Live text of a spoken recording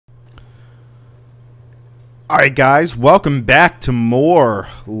Alright guys, welcome back to more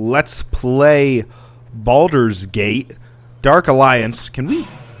Let's Play Baldur's Gate Dark Alliance. Can we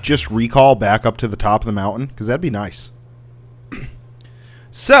just recall back up to the top of the mountain? Because that'd be nice.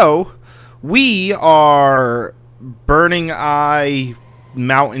 So, we are Burning Eye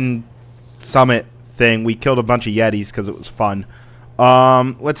Mountain Summit thing. We killed a bunch of Yetis because it was fun.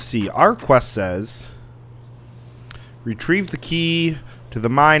 Let's see. Our quest says, retrieve the key to the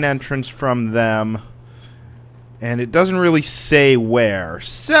mine entrance from them. And it doesn't really say where.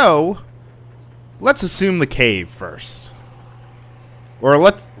 So, let's assume the cave first. Or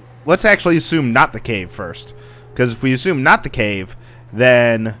let's actually assume not the cave first. Because if we assume not the cave,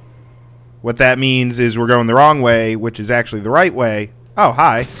 then what that means is we're going the wrong way, which is actually the right way. Oh,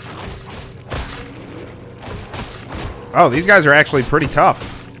 hi. Oh, these guys are actually pretty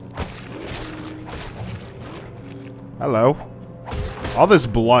tough. Hello. All this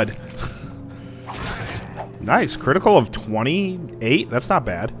blood. Nice. Critical of 28? That's not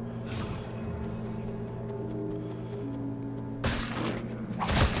bad.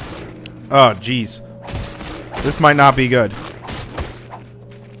 Oh, jeez. This might not be good.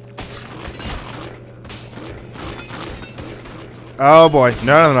 Oh, boy.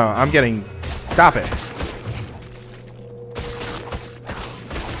 No. I'm getting... Stop it.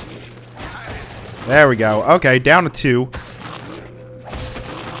 There we go. Okay, down to 2.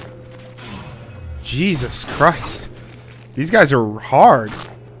 Jesus Christ. These guys are hard.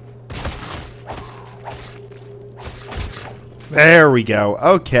 There we go.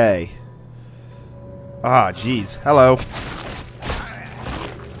 Okay. Ah, jeez. Hello.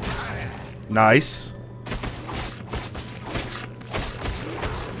 Nice.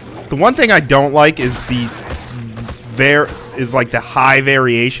 The one thing I don't like is the like the high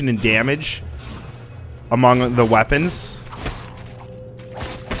variation in damage among the weapons.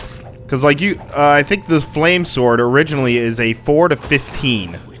 Because, like, I think the flame sword originally is a 4 to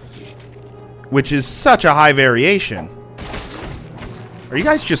 15. Which is such a high variation. Are you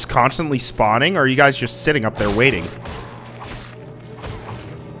guys just constantly spawning, or are you guys just sitting up there waiting?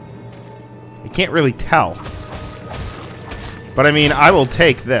 I can't really tell. But, I mean, I will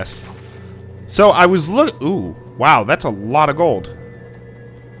take this. So, I was ooh, wow, that's a lot of gold.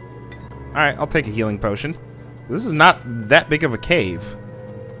 Alright, I'll take a healing potion. This is not that big of a cave.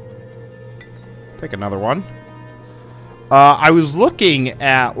 Take another one. I was looking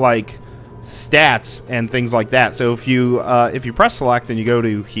at like stats and things like that. So if you press select and you go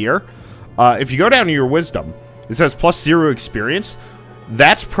to here, if you go down to your wisdom, it says +0 experience.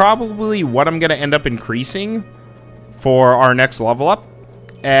 That's probably what I'm gonna end up increasing for our next level up,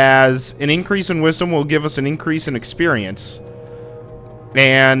 as an increase in wisdom will give us an increase in experience,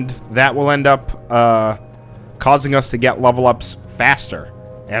 and that will end up causing us to get level ups faster.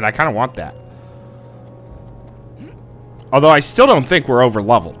 And I kind of want that. Although I still don't think we're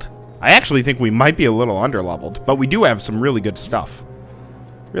over-leveled. I actually think we might be a little under-leveled, but we do have some really good stuff.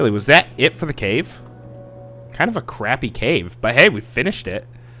 Really, was that it for the cave? Kind of a crappy cave, but hey, we finished it.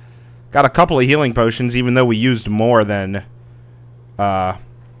 Got a couple of healing potions, even though we used more than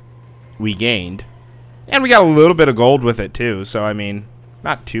we gained. And we got a little bit of gold with it, too, so, I mean,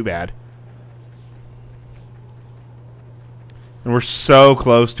 not too bad. And we're so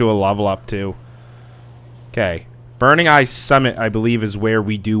close to a level up, too. Okay. Burning Eye Summit, I believe, is where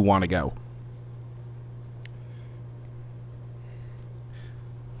we do want to go.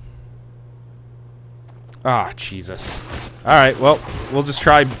 Ah, Jesus. Alright, well, we'll just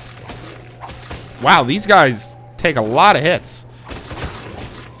try... Wow, these guys take a lot of hits.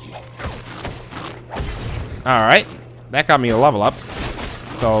 Alright, that got me a level up.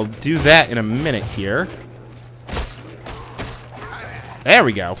 So I'll do that in a minute here. There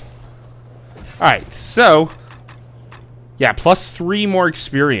we go. Alright, so... Yeah, +3 more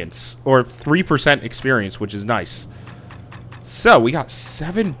experience, or 3% experience, which is nice. So, we got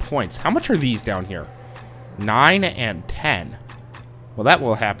 7 points. How much are these down here? 9 and 10. Well, that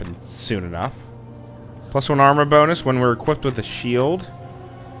will happen soon enough. +1 armor bonus when we're equipped with a shield.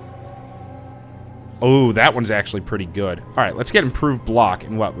 Oh, that one's actually pretty good. Alright, let's get improved block.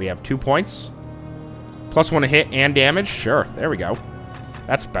 And what, we have 2 points? +1 to hit and damage? Sure, there we go.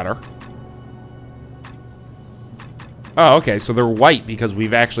 That's better. Oh, okay, so they're white because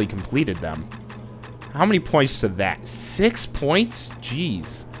we've actually completed them. How many points to that? 6 points?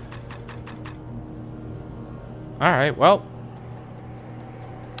 Jeez. Alright, well.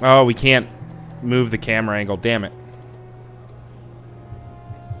 Oh, we can't move the camera angle, damn it.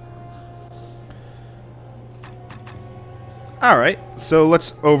 Alright, so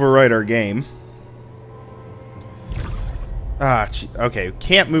let's overwrite our game. Okay,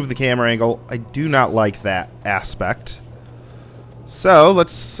 can't move the camera angle. I do not like that aspect. So,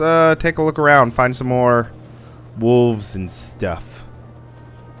 let's take a look around, find some more wolves and stuff.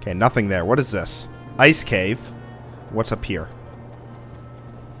 Okay, nothing there. What is this? Ice cave. What's up here?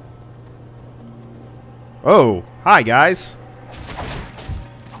 Oh, hi guys.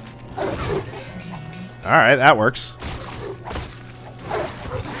 Alright, that works.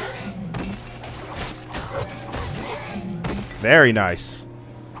 Very nice.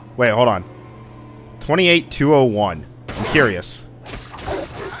 Wait, hold on. 28,201. I'm curious.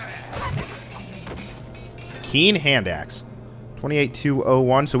 Keen hand axe.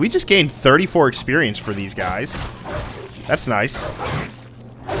 28,201. So we just gained 34 experience for these guys. That's nice.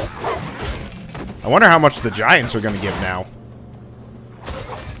 I wonder how much the giants are going to give now.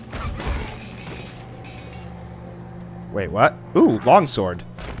 Wait, what? Ooh, longsword.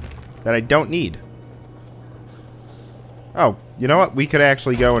 That I don't need. Oh, you know what? We could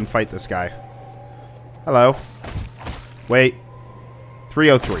actually go and fight this guy. Hello. Wait.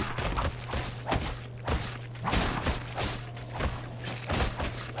 303.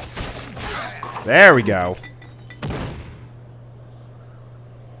 There we go.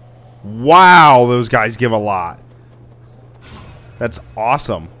 Wow, those guys give a lot. That's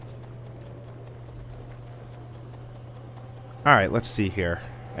awesome. Alright, let's see here.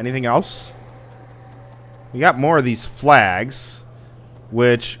 Anything else? We got more of these flags,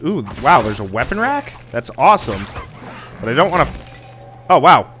 which... Ooh, wow, there's a weapon rack? That's awesome. But I don't want to... Oh,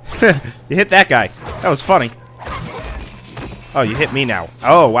 wow. You hit that guy. That was funny. Oh, you hit me now.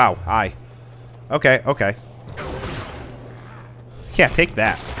 Oh, wow. Hi. Okay, okay. Yeah, take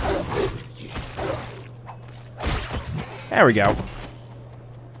that. There we go.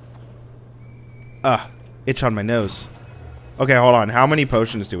 Itch on my nose. Okay, hold on. How many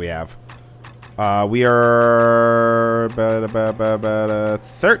potions do we have? We are...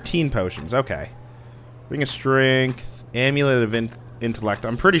 13 potions. Okay. Ring of Strength. Amulet of Intellect.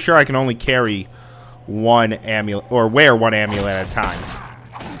 I'm pretty sure I can only carry one amulet, or wear one amulet at a time.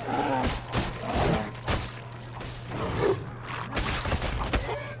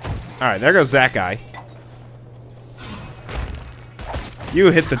 Alright, there goes that guy.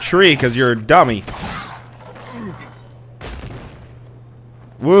 You hit the tree because you're a dummy.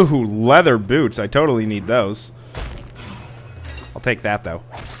 Woohoo, leather boots. I totally need those. I'll take that, though.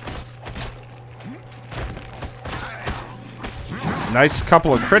 Nice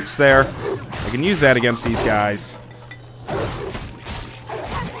couple of crits there. I can use that against these guys.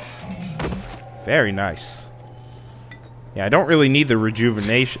 Very nice. Yeah, I don't really need the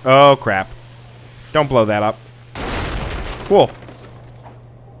rejuvenation. Oh, crap. Don't blow that up. Cool.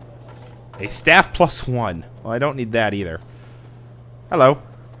 A staff +1. Well, I don't need that either. Hello.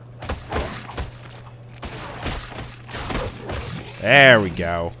 There we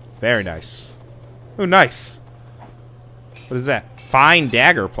go. Very nice. Oh, nice. What is that? Fine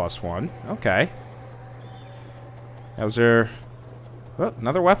dagger +1. Okay. How's there... Oh,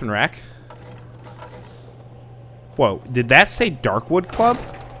 another weapon rack. Whoa, did that say Darkwood Club?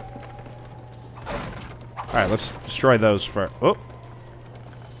 Alright, let's destroy those for... Oh.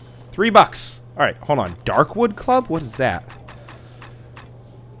 $3. Alright, hold on. Darkwood Club? What is that?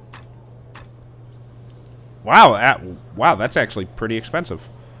 Wow, wow, that's actually pretty expensive.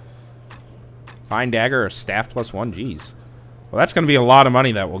 Fine dagger or staff +1, jeez. Well, that's going to be a lot of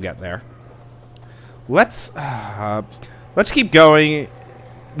money that we'll get there. Let's keep going.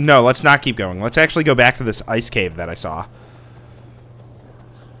 No, let's not keep going. Let's actually go back to this ice cave that I saw.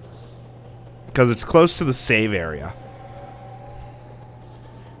 Because it's close to the save area.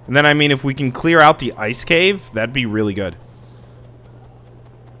 And then, I mean, if we can clear out the ice cave, that'd be really good.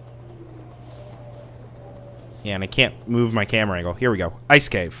 Yeah, and I can't move my camera angle. Here we go. Ice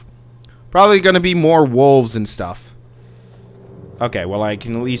cave. Probably going to be more wolves and stuff. Okay, well, I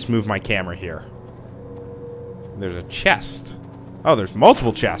can at least move my camera here. There's a chest. Oh, there's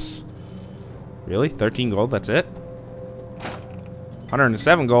multiple chests. Really? 13 gold, that's it?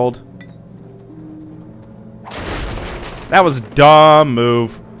 107 gold. That was a dumb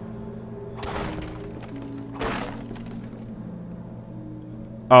move.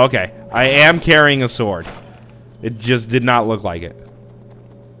 Oh, okay. I am carrying a sword. It just did not look like it.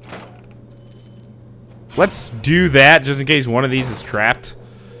 Let's do that just in case one of these is trapped.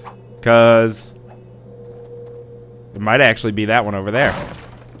 Because it might actually be that one over there.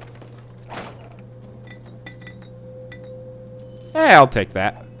 Hey, I'll take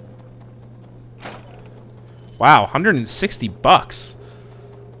that. Wow, 160 bucks.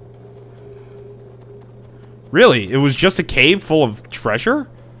 Really? It was just a cave full of treasure?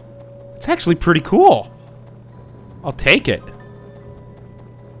 It's actually pretty cool. I'll take it.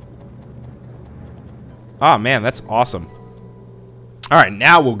 Oh, man, that's awesome. All right,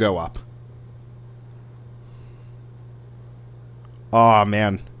 now we'll go up. Oh,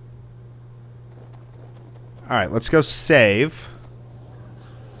 man. All right, let's go save.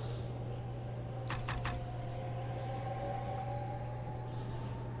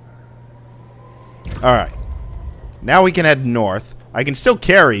 All right. Now we can head north. I can still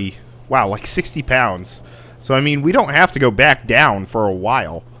carry, wow, like 60 pounds. So, I mean, we don't have to go back down for a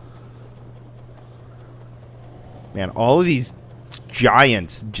while. Man, all of these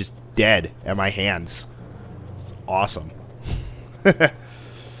giants just dead at my hands. It's awesome. Alright,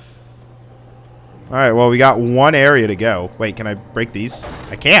 well, we got one area to go. Wait, can I break these?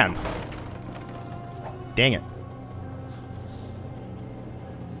 I can. Dang it.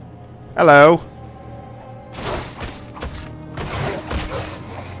 Hello.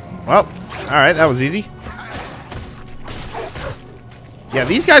 Well, alright, that was easy. Yeah,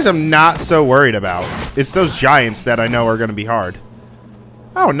 these guys I'm not so worried about. It's those giants that I know are going to be hard.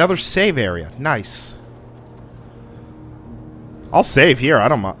 Oh, another save area. Nice. I'll save here. I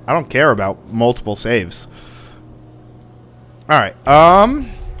don't care about multiple saves. All right.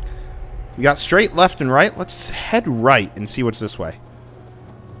 We got straight, left, and right. Let's head right and see what's this way.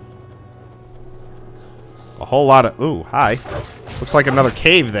 A whole lot of... Ooh, hi. Looks like another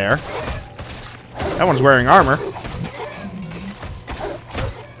cave there. That one's wearing armor.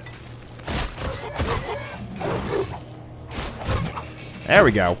 There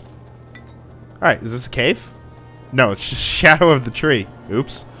we go. Alright, is this a cave? No, it's just shadow of the tree.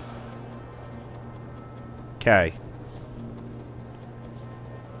 Oops. Okay.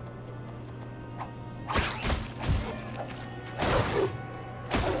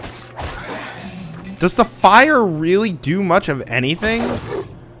 Does the fire really do much of anything?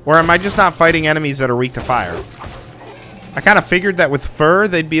 Or am I just not fighting enemies that are weak to fire? I kind of figured that with fur,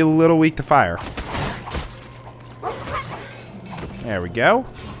 they'd be a little weak to fire. There we go.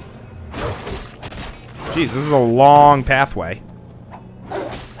 Jeez, this is a long pathway.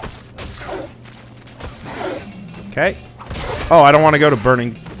 Okay. Oh, I don't want to go to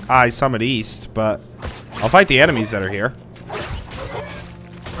Burning Eye Summit East, but I'll fight the enemies that are here.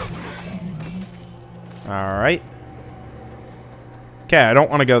 Alright. Okay, I don't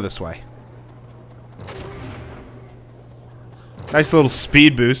want to go this way. Nice little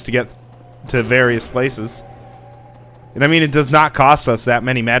speed boost to get to various places. And I mean, it does not cost us that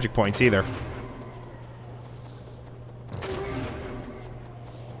many magic points either.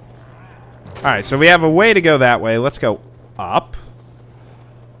 Alright, so we have a way to go that way. Let's go up.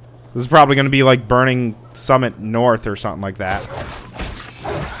 This is probably going to be like Burning Summit North or something like that.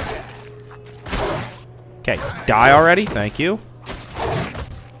 Okay, die already. Thank you.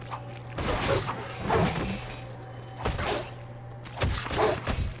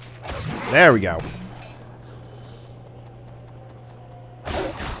 There we go.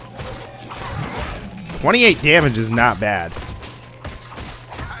 $28 damage is not bad.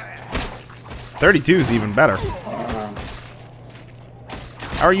 32 is even better.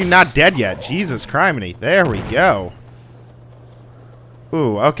 How are you not dead yet? Jesus criminy. There we go.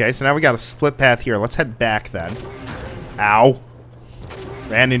 Ooh, okay, so now we got a split path here. Let's head back then. Ow.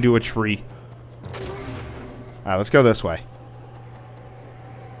 Ran into a tree. Alright, let's go this way.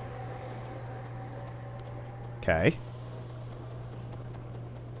 Okay.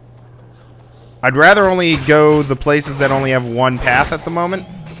 I'd rather only go the places that only have one path at the moment.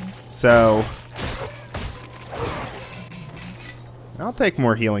 So I'll take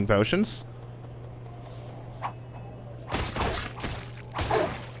more healing potions.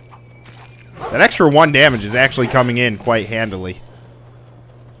 That extra 1 damage is actually coming in quite handily.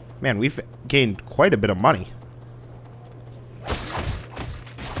 Man, we've gained quite a bit of money.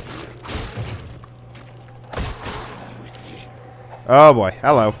 Oh boy,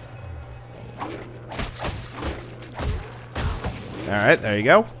 hello. Alright, there you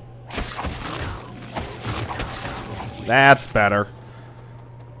go. That's better.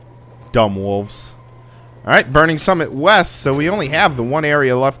 Dumb wolves. Alright, Burning Summit West, so we only have the one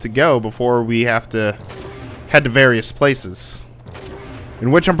area left to go before we have to head to various places.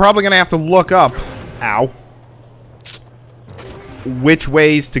 In which I'm probably going to have to look up, ow, which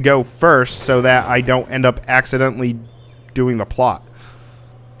ways to go first so that I don't end up accidentally doing the plot.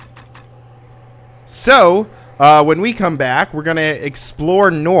 So, when we come back, we're going to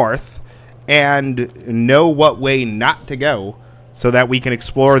explore north and know what way not to go so that we can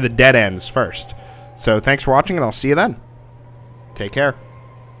explore the dead ends first. So, thanks for watching, and I'll see you then. Take care.